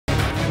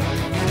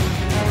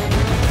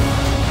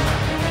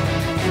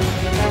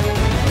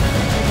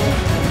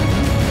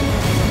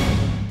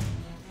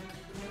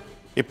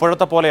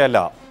ഇപ്പോഴത്തെ പോലെയല്ല.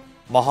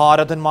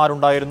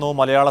 മഹാരഥന്മാരുണ്ടായിരുന്നു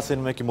മലയാള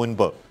സിനിമയ്ക്ക്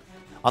മുൻപ്.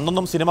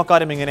 അന്നൊന്നും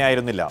സിനിമക്കാരും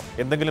ഇങ്ങനെയായിരുന്നില്ല.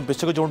 എന്തെങ്കിലും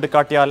പിശക്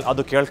ചൂണ്ടിക്കാട്ടിയാൽ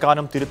അത്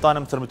കേൾക്കാനും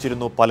തിരുത്താനും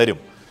ശ്രമിച്ചിരുന്നു പലരും.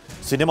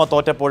 സിനിമ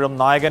തോറ്റപ്പോഴും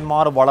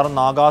നായകന്മാർ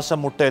വളർന്ന് ആകാശം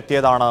മുട്ടെ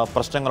എത്തിയതാണ്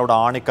പ്രശ്നങ്ങളുടെ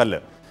ആണിക്കല്ല്.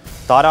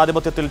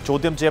 താരാധിപത്യത്തിൽ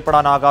ചോദ്യം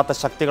ചെയ്യപ്പെടാനാകാത്ത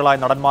ശക്തികളായി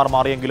നടന്മാർ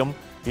മാറിയെങ്കിലും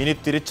ഇനി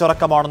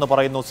തിരിച്ചിറക്കമാണെന്ന്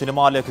പറയുന്നു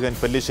സിനിമാ ലേഖകൻ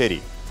പെല്ലിശ്ശേരി.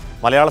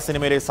 മലയാള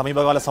സിനിമയിലെ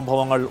സമീപകാല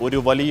സംഭവങ്ങൾ ഒരു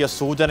വലിയ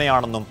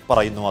സൂചനയാണെന്നും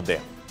പറയുന്നു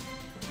അദ്ദേഹം.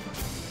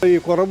 ഈ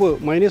കുറവ്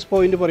മൈനസ്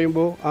പോയിന്റ്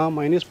പറയുമ്പോൾ ആ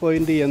മൈനസ്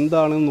പോയിന്റ്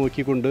എന്താണെന്ന്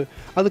നോക്കിക്കൊണ്ട്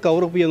അത്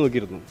കവറപ്പ് ചെയ്യാൻ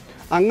നോക്കിയിരുന്നു.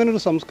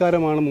 അങ്ങനൊരു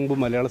സംസ്കാരമാണ് മുമ്പ്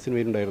മലയാള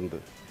സിനിമയിൽ ഉണ്ടായിരുന്നത്.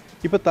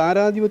 ഇപ്പോൾ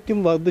താരാധിപത്യം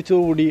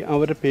വർദ്ധിച്ചതോടുകൂടി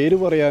അവരുടെ പേര്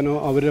പറയാനോ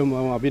അവരുടെ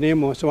അഭിനയം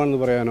മോശമാണെന്ന്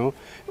പറയാനോ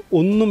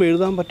ഒന്നും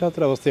എഴുതാൻ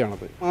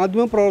പറ്റാത്തൊരവസ്ഥയാണത്.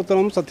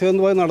 മാധ്യമപ്രവർത്തനം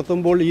സത്യസന്ധമായി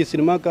നടത്തുമ്പോൾ ഈ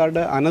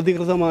സിനിമാക്കാരുടെ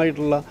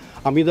അനധികൃതമായിട്ടുള്ള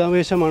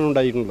അമിതാവേശമാണ്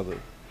ഉണ്ടായിട്ടുള്ളത്.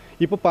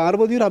 ഇപ്പോൾ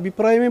പാർവതിയുടെ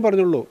അഭിപ്രായമേ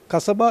പറഞ്ഞുള്ളൂ.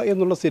 കസബ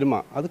എന്നുള്ള സിനിമ,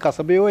 അത്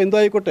കസബയോ എന്തോ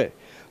ആയിക്കോട്ടെ,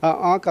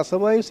 ആ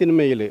കസബായ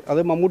സിനിമയിൽ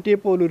അത്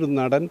മമ്മൂട്ടിയെപ്പോലൊരു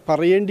നടൻ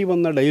പറയേണ്ടി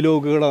വന്ന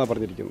ഡയലോഗുകളാണ്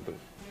പറഞ്ഞിരിക്കുന്നത്.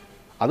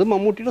 അത്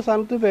മമ്മൂട്ടിയുടെ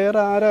സ്ഥാനത്ത് വേറെ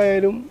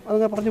ആരായാലും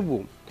അതങ്ങനെ പറഞ്ഞു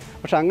പോകും.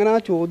 പക്ഷെ അങ്ങനെ ആ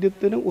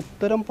ചോദ്യത്തിന്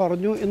ഉത്തരം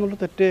പറഞ്ഞു എന്നുള്ള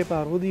തെറ്റേ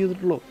പാർവതി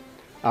ചെയ്തിട്ടുള്ളൂ.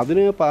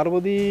 അതിന്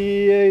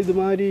പാർവതിയെ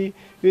ഇതുമാതിരി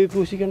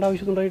ക്രൂശിക്കേണ്ട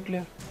ആവശ്യമൊന്നും ഉണ്ടായിട്ടില്ല.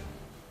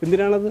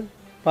 എന്തിനാണത്?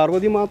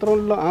 പാർവതി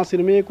മാത്രമല്ല, ആ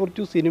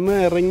സിനിമയെക്കുറിച്ച് സിനിമ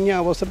ഇറങ്ങിയ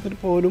അവസരത്തിൽ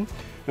പോലും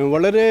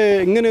വളരെ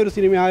ഇങ്ങനെ ഒരു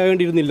സിനിമ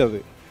ആകേണ്ടിയിരുന്നില്ല. അത്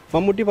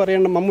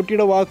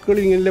മമ്മൂട്ടിയുടെ വാക്കുകൾ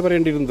ഇങ്ങനെയല്ലേ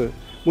പറയേണ്ടിയിരുന്നത്.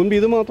 മുൻപ്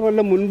ഇത്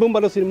മാത്രമല്ല, മുൻപും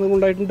പല സിനിമകൾ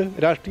ഉണ്ടായിട്ടുണ്ട്,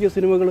 രാഷ്ട്രീയ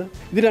സിനിമകൾ.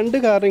 ഇത് രണ്ട്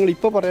കാരണങ്ങൾ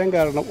ഇപ്പോൾ പറയാൻ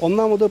കാരണം.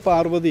 ഒന്നാമത്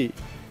പാർവതി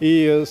ഈ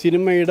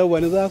സിനിമയുടെ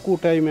വനിതാ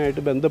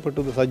കൂട്ടായ്മയായിട്ട്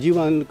ബന്ധപ്പെട്ടത്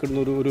സജീവമായി നിൽക്കുന്ന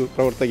ഒരു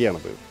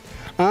പ്രവർത്തകയാണത്.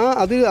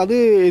 അത്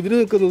എതിര്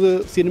നിൽക്കുന്നത്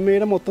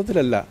സിനിമയുടെ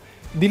മൊത്തത്തിലല്ല,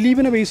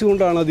 ദിലീപിനെ ബേസ്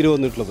കൊണ്ടാണ് അതിൽ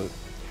വന്നിട്ടുള്ളത്.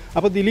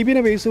 അപ്പോൾ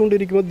ദിലീപിനെ ബേസ്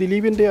കൊണ്ടിരിക്കുമ്പോൾ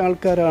ദിലീപിൻ്റെ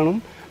ആൾക്കാരാണ്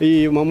ഈ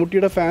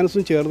മമ്മൂട്ടിയുടെ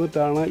ഫാൻസും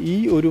ചേർന്നിട്ടാണ് ഈ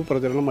ഒരു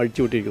പ്രചരണം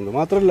അഴിച്ചുവിട്ടിരിക്കുന്നത്.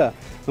 മാത്രമല്ല,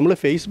 നമ്മൾ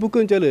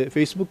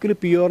ഫേസ്ബുക്കിൽ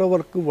PR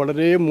വർക്ക്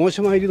വളരെ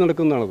മോശമായി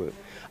നടക്കുന്നതാണത്.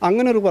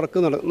 അങ്ങനെ ഒരു വർക്ക്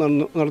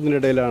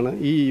നടന്നതിനിടയിലാണ്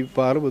ഈ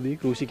പാർവതി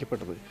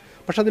ക്രൂശിക്കപ്പെട്ടത്.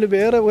 പക്ഷെ അതിൽ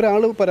വേറെ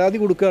ഒരാൾ പരാതി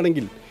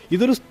കൊടുക്കുകയാണെങ്കിൽ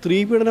ഇതൊരു സ്ത്രീ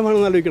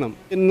പീഡനമാണെന്ന് ആലോചിക്കണം.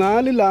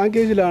 4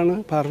 ലാംഗ്വേജിലാണ്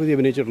പാർവതി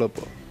അഭിനയിച്ചിട്ടുള്ളത്.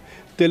 ഇപ്പോൾ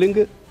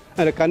തെലുങ്ക്,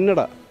 കന്നഡ,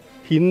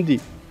 ഹിന്ദി,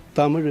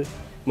 തമിഴ്,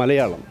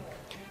 മലയാളം,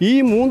 ഈ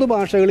 3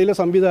 ഭാഷകളിലെ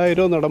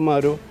സംവിധായകരോ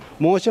നടന്മാരോ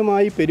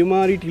മോശമായി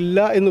പെരുമാറിയിട്ടില്ല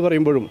എന്ന്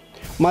പറയുമ്പോഴും,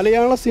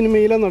 മലയാള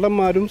സിനിമയിലെ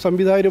നടന്മാരും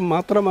സംവിധായകരും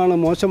മാത്രമാണ്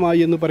മോശമായി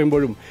എന്ന്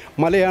പറയുമ്പോഴും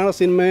മലയാള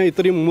സിനിമയെ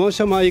ഇത്രയും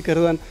മോശമായി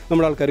കരുതാൻ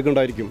നമ്മുടെ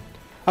ആൾക്കാർക്കുണ്ടായിരിക്കും.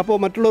 അപ്പോൾ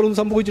മറ്റുള്ളവരൊന്നും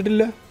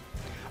സംഭവിച്ചിട്ടില്ല.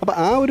 അപ്പോൾ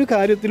ആ ഒരു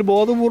കാര്യത്തിൽ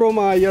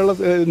ബോധപൂർവമായുള്ള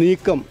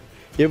നീക്കം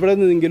എവിടെ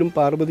നിന്നെങ്കിലും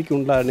പാർവതിക്ക്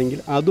ഉണ്ടാണെങ്കിൽ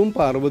അതും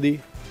പാർവതി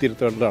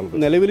തിരുത്തേണ്ടതാണ്.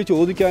 നിലവിൽ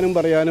ചോദിക്കാനും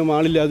പറയാനും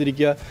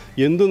ആളില്ലാതിരിക്കുക,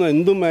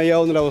 എന്തും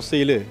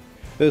മേയാവുന്നൊരവസ്ഥയിൽ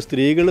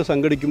സ്ത്രീകൾ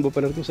സംഘടിക്കുമ്പോൾ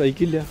പലർക്കും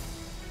സഹിക്കില്ല.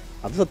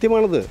 അത്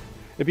സത്യമാണത്.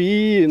 ഇപ്പോൾ ഈ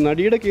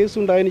നടിയുടെ കേസ്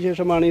ഉണ്ടായതിന്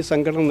ശേഷമാണ് ഈ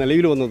സംഘടന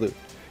നിലവിൽ വന്നത്.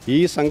 ഈ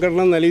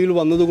സംഘടന നിലവിൽ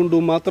വന്നതുകൊണ്ട്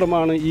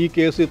മാത്രമാണ് ഈ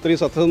കേസ് ഇത്രയും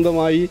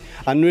സത്യസന്ധമായി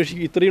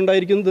ഇത്രയും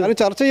ഉണ്ടായിരിക്കുന്നത്. അതിന്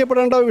ചർച്ച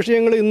ചെയ്യപ്പെടേണ്ട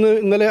വിഷയങ്ങൾ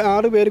ഇന്നലെ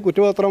 6 പേര്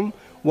കുറ്റപത്രം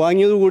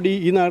വാങ്ങിയതുകൂടി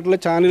ഈ നാട്ടിലെ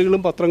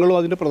ചാനലുകളും പത്രങ്ങളും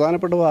അതിൻ്റെ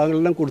പ്രധാനപ്പെട്ട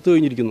ഭാഗങ്ങളെല്ലാം കൊടുത്തു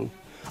കഴിഞ്ഞിരിക്കുന്നു.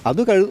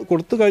 അത്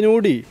കൊടുത്തു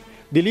കഴിഞ്ഞുകൂടി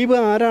ദിലീപ്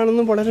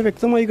ആരാണെന്നും വളരെ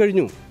വ്യക്തമായി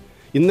കഴിഞ്ഞു.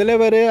 ഇന്നലെ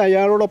വരെ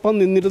അയാളോടൊപ്പം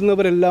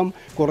നിന്നിരുന്നവരെല്ലാം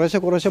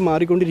കുറേശ്ശെ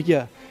മാറിക്കൊണ്ടിരിക്കുക.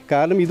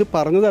 കാരണം ഇത്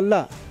പറഞ്ഞതല്ല,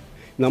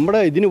 നമ്മുടെ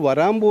ഇതിന്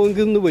വരാൻ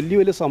പോകുന്ന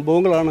വലിയ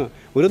സംഭവങ്ങളാണ്.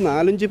 ഒരു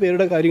 4-5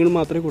 പേരുടെ കാര്യങ്ങൾ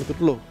മാത്രമേ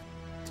കൊടുത്തിട്ടുള്ളൂ.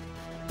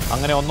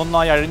 അങ്ങനെ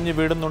ഒന്നൊന്നായി അഴിഞ്ഞു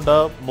വീടുന്നുണ്ട്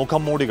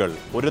മുഖംമൂടികൾ.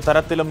 ഒരു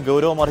തരത്തിലും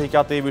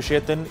ഗൗരവമർഹിക്കാത്ത ഈ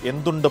വിഷയത്തിന്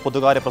എന്തുണ്ട്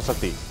പൊതുകാര്യ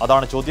പ്രസക്തി?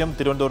 അതാണ് ചോദ്യം.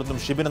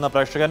 തിരുവനന്തപുരത്തും ഷിബിൻ എന്ന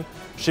പ്രേക്ഷകൻ.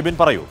 ഷിബിൻ,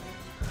 പറയൂ.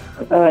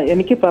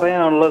 എനിക്ക്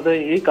പറയാനുള്ളത്,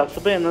 ഈ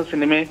കസബ എന്ന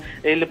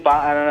സിനിമയിൽ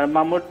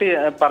മമ്മൂട്ടി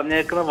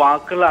പറഞ്ഞേക്കുന്ന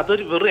വാക്കുകൾ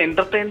അതൊരു വെറും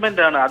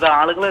എന്റർടൈൻമെന്റ് ആണ്. അത്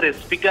ആളുകളെ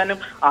രസിപ്പിക്കാനും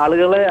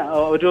ആളുകളെ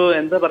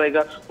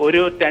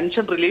ഒരു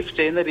ടെൻഷൻ റിലീഫ്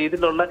ചെയ്യുന്ന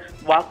രീതിയിലുള്ള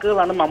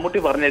വാക്കുകളാണ്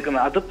മമ്മൂട്ടി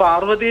പറഞ്ഞേക്കുന്നത്. അത്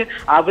പാർവതി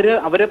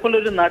അവരെ പോലെ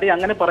ഒരു നടി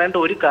അങ്ങനെ പറയേണ്ട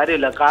ഒരു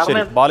കാര്യമില്ല.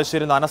 കാരണം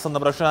ബാലുശ്ശേരി അനസ്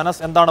എന്ന പ്രശ്നം.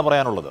 അനസ്, എന്താണ്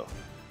പറയാനുള്ളത്?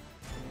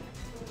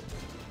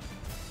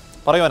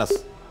 പറയൂ അനസ്.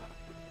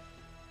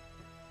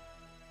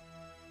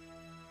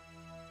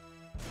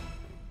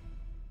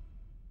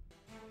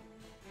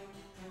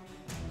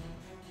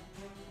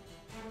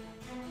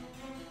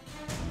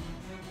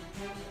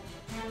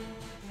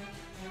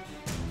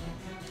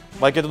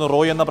 വൈക്കത്തുനിന്ന്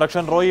റോയ് എന്ന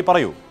പ്രേക്ഷകൻ. റോയ്,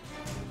 പറയൂ.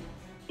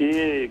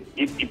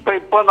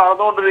 ഇപ്പൊ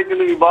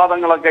നടന്നുകൊണ്ടിരിക്കുന്ന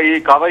വിവാദങ്ങളൊക്കെ ഈ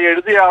കഥ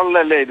എഴുതിയ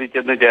ആളിലല്ലേ ഇത്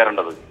ചെന്ന്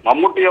ചേരേണ്ടത്?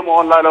 മമ്മൂട്ടിയോ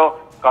മോഹൻലാലോ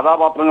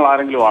കഥാപാത്രങ്ങൾ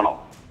ആരെങ്കിലും ആണോ?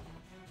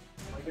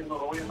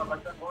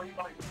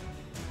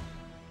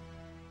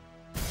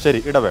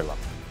 ശരി, ഇടവേള.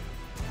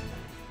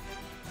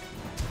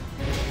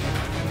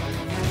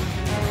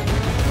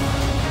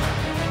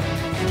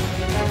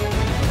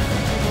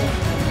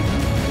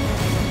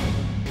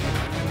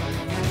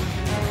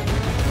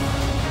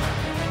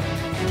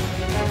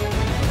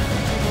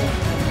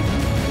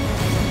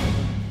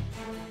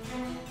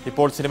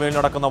 ഇപ്പോൾ സിനിമയിൽ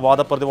നടക്കുന്ന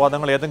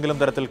വാദപ്രതിവാദങ്ങൾ ഏതെങ്കിലും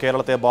തരത്തിൽ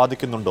കേരളത്തെ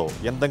ബാധിക്കുന്നുണ്ടോ?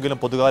 എന്തെങ്കിലും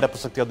പൊതുകാര്യ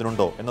പ്രസക്തി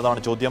അതിനുണ്ടോ എന്നതാണ്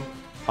ചോദ്യം.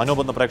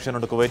 അനൂപ് എന്ന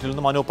പ്രേക്ഷകനുണ്ട് കുവൈറ്റിൽ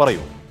നിന്നും. മനു,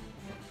 പറയൂ.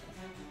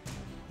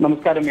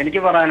 നമസ്കാരം. എനിക്ക്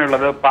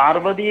പറയാനുള്ളത്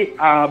പാർവതി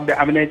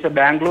അഭിനയിച്ച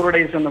ബാംഗ്ലൂർ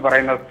ഡേയ്സ് എന്ന്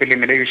പറയുന്ന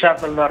ഫിലിമിൽ ഇഷ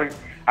തൽവാർ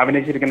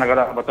അഭിനയിച്ചിരിക്കുന്ന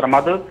കഥാപാത്രം,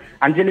 അത്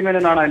അഞ്ജലി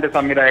മേനോനാണ് അതിന്റെ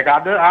സംവിധായക.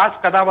 അത് ആ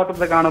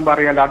കഥാപാത്രത്തെ കാണുമ്പോൾ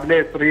അറിയാലോ അതിലെ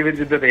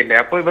സ്ത്രീവിരുദ്ധതയില്ലേ.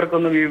 അപ്പൊ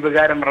ഇവർക്കൊന്നും ഈ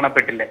വികാരം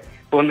വ്രണപ്പെട്ടില്ലേ?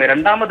 ഒന്ന്.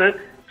 രണ്ടാമത്,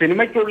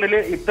 സിനിമയ്ക്കുള്ളിൽ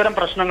ഇത്തരം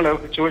പ്രശ്നങ്ങൾ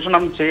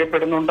ചൂഷണം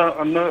ചെയ്യപ്പെടുന്നുണ്ട്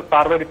എന്ന്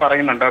പാർവതി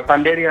പറയുന്നുണ്ട്.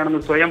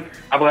 തന്റേടിയാണെന്ന് സ്വയം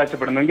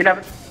അവകാശപ്പെടുന്നു. എങ്കിൽ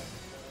അത്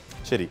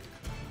ശരി,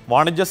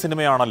 വാണിജ്യ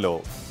സിനിമയാണല്ലോ,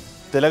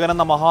 തിലകൻ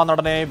എന്ന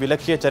മഹാനടനെ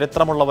വിലക്കിയ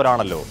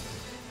ചരിത്രമുള്ളവരാണല്ലോ,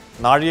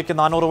 നാഴികയ്ക്ക്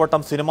 400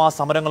 വട്ടം സിനിമാ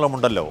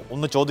സമരങ്ങളുമുണ്ടല്ലോ.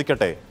 ഒന്ന്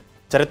ചോദിക്കട്ടെ,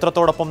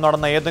 ചരിത്രത്തോടൊപ്പം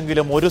നടന്ന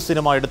ഏതെങ്കിലും ഒരു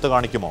സിനിമ എടുത്തു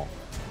കാണിക്കുമോ?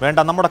 വേണ്ട,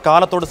 നമ്മുടെ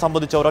കാലത്തോട്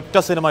സംബന്ധിച്ച ഒരൊറ്റ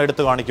സിനിമ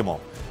എടുത്തു കാണിക്കുമോ?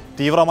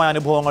 തീവ്രമായ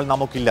അനുഭവങ്ങൾ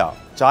നമുക്കില്ല.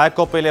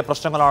 ചായക്കോപ്പയിലെ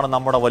പ്രശ്നങ്ങളാണ്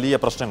നമ്മുടെ വലിയ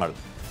പ്രശ്നങ്ങൾ.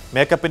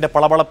 മേക്കപ്പിന്റെ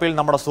പളപളപ്പിൽ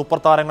നമ്മുടെ സൂപ്പർ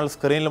താരങ്ങൾ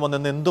സ്ക്രീനിൽ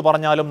വന്ന് എന്തു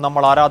പറഞ്ഞാലും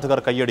നമ്മൾ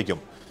ആരാധകർ കൈയടിക്കും.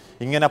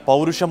 ഇങ്ങനെ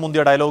പൗരുഷം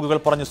മുന്തിയ ഡയലോഗുകൾ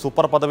പറഞ്ഞ്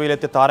സൂപ്പർ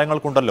പദവിയിലെത്തിയ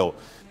താരങ്ങൾക്കുണ്ടല്ലോ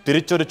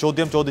തിരിച്ചൊരു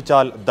ചോദ്യം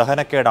ചോദിച്ചാൽ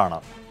ദഹനക്കേടാണ്.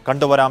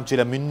 കണ്ടുവരാം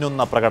ചില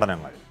മിന്നുന്ന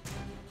പ്രകടനങ്ങൾ.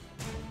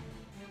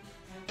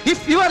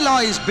 If your law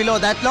is below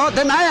that law,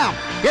 then I am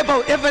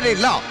above every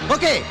law.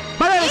 Okay?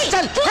 Hey!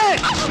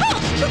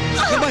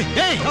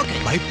 Hey! Okay.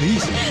 Bye,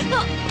 please.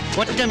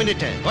 What a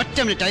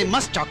minute. I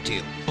must talk to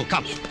you. Oh,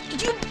 come.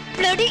 You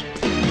bloody...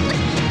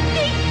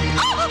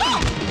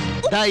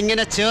 ദാ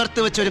ഇങ്ങനെ ചേർത്ത്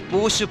വെച്ച് ഒരു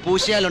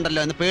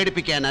പൂശിയാലുണ്ടല്ലോ എന്ന്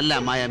പേടിപ്പിക്കാനല്ല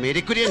മായ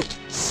മേരിക്കുര്യൻ.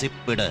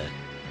 സിപ്പിട്.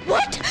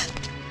 What?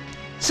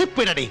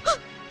 സിപ്പിടടി.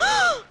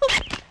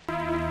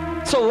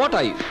 So what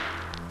are you?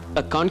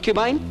 A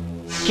concubine?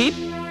 Keep?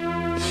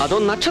 അതോ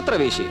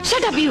നക്ഷത്രവേശി?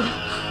 Shut up, you.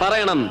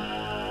 പറയണം,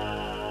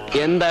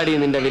 എന്താടി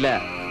നിന്റെ വില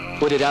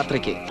ഒരു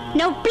രാത്രിക്ക്?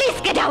 Now please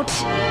get out.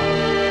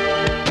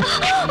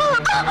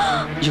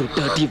 You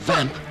dirty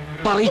vamp.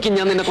 പറയിക്കും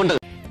ഞാൻ നിന്നെ കൊണ്ട്.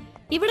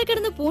 ഇവിടെ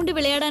കിടന്ന് പൂണ്ട്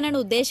വിളയാടാനാണ്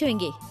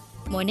ഉദ്ദേശമെങ്കിൽ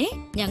മോനെ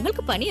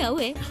ഞങ്ങൾക്ക്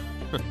പണിയാവേ.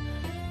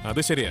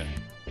 അത് ശരിയാ,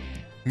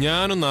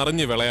 ഞാനൊന്ന്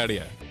അറിഞ്ഞ്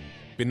വിളയാടിയ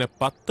പിന്നെ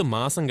 10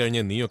 മാസം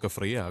കഴിഞ്ഞ് നീയൊക്കെ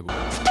ഫ്രീ ആകും.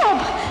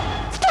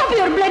 Stop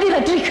your bloody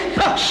rhetoric.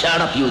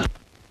 Shut up, you.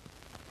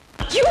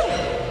 You.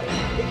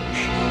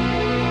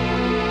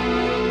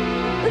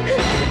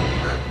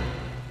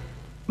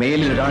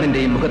 മേലിൽ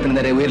ഒരാണിന്റെയും മുഖത്തിന്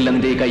നേരെ ഉയരില്ല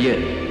നിന്റെ ഈ കയ്യ്.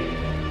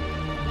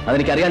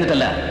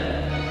 അതെനിക്കറിയാഞ്ഞിട്ടല്ല,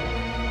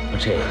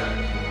 പക്ഷേ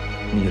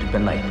നീ ഒരു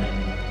പെണ്ണായി,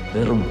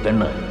 വെറും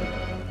പെണ്ണ്.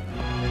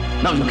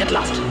 Now you get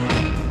lost.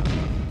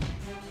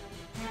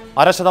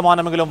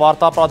 1%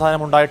 വാർത്താ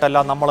പ്രാധാന്യമുണ്ടായിട്ടല്ല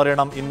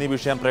നമ്മളറിയണം ഇന്നീ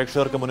വിഷയം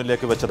പ്രേക്ഷകർക്ക്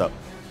മുന്നിലേക്ക് വെച്ചത്.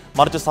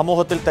 മറിച്ച്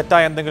സമൂഹത്തിൽ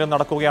തെറ്റായ എന്തെങ്കിലും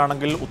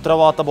നടക്കുകയാണെങ്കിൽ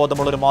ഉത്തരവാദിത്ത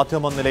ബോധമുള്ളൊരു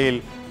മാധ്യമം നിലയിൽ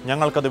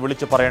ഞങ്ങൾക്കത്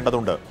വിളിച്ചു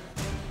പറയേണ്ടതുണ്ട്.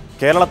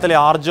 കേരളത്തിലെ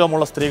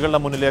ആർജവമുള്ള സ്ത്രീകളുടെ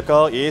മുന്നിലേക്ക്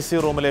AC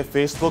റൂമിലെ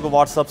ഫേസ്ബുക്ക്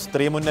വാട്സപ്പ്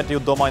സ്ത്രീ മുന്നേറ്റ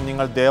യുദ്ധവുമായി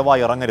നിങ്ങൾ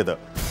ദയവായി ഇറങ്ങരുത്.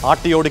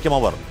 ആട്ടിയോടിക്കും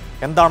അവർ.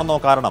 എന്താണെന്നോ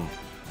കാരണം?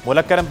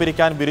 മുലക്കരം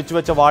പിരിക്കാൻ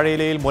വിരിച്ചുവെച്ച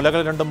വാഴയിലയിൽ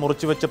മുലകൾ രണ്ടും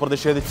മുറിച്ചുവെച്ച്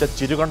പ്രതിഷേധിച്ച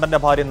ചിരുകണ്ഠന്റെ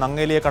ഭാര്യ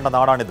നങ്ങേലിയെ കണ്ട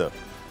നാടാണിത്.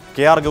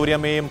 KR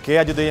ഗൗരിയമ്മയും K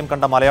അജിതയും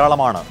കണ്ട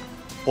മലയാളമാണ്.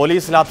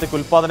 പോലീസ് ലാത്തിക്ക്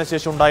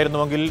ഉൽപ്പാദനശേഷി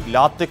ഉണ്ടായിരുന്നുവെങ്കിൽ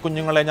ലാത്തി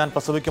കുഞ്ഞുങ്ങളെ ഞാൻ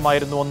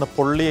പ്രസവിക്കുമായിരുന്നുവെന്ന്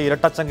പൊള്ളിയ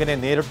ഇരട്ടച്ചങ്കിനെ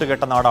നേരിട്ട്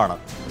കേട്ട നാടാണ്.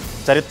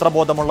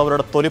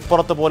 ചരിത്രബോധമുള്ളവരുടെ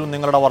തൊലിപ്പുറത്ത് പോലും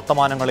നിങ്ങളുടെ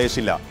വർത്തമാനങ്ങൾ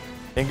ഏശില്ല.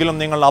 എങ്കിലും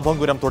നിങ്ങൾ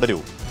അഭംഗുരം തുടരൂ.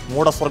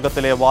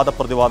 മൂടസ്വർഗത്തിലെ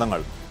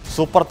വാദപ്രതിവാദങ്ങൾ,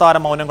 സൂപ്പർ താര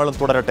മൗനങ്ങളും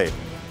തുടരട്ടെ.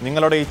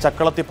 നിങ്ങളുടെ ഈ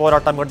ചക്കളത്തി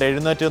പോരാട്ടം കണ്ട്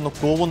എഴുന്നേറ്റ് നിന്ന്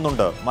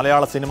കൂവുന്നുണ്ട്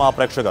മലയാള സിനിമാ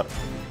പ്രേക്ഷകർ.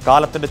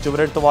 കാലത്തിന്റെ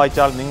ചുവരെഴുത്ത്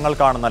വായിച്ചാൽ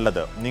നിങ്ങൾക്കാണ്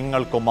നല്ലത്,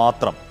 നിങ്ങൾക്ക്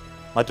മാത്രം.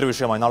 മറ്റൊരു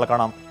വിഷയമായി നാളെ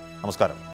കാണാം. നമസ്കാരം.